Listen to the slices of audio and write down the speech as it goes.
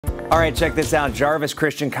All right, check this out. Jarvis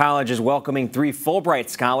Christian College is welcoming 3 Fulbright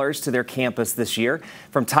Scholars to their campus this year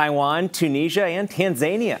from Taiwan, Tunisia, and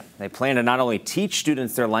Tanzania. They plan to not only teach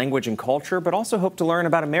students their language and culture, but also hope to learn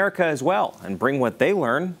about America as well and bring what they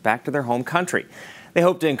learn back to their home country. They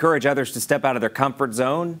hope to encourage others to step out of their comfort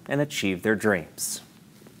zone and achieve their dreams.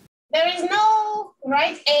 There is no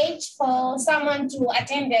right age for someone to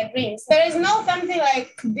attain their dreams. There is no something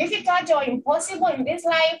like difficult or impossible in this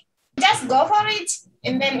life. Just go for it,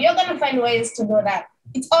 and then you're going to find ways to do that.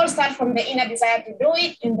 It all starts from the inner desire to do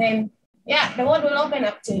it, and then, the world will open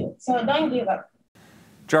up to you. So don't give up.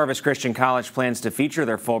 Jarvis Christian College plans to feature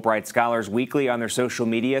their Fulbright Scholars weekly on their social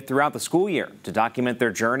media throughout the school year to document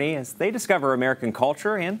their journey as they discover American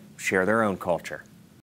culture and share their own culture.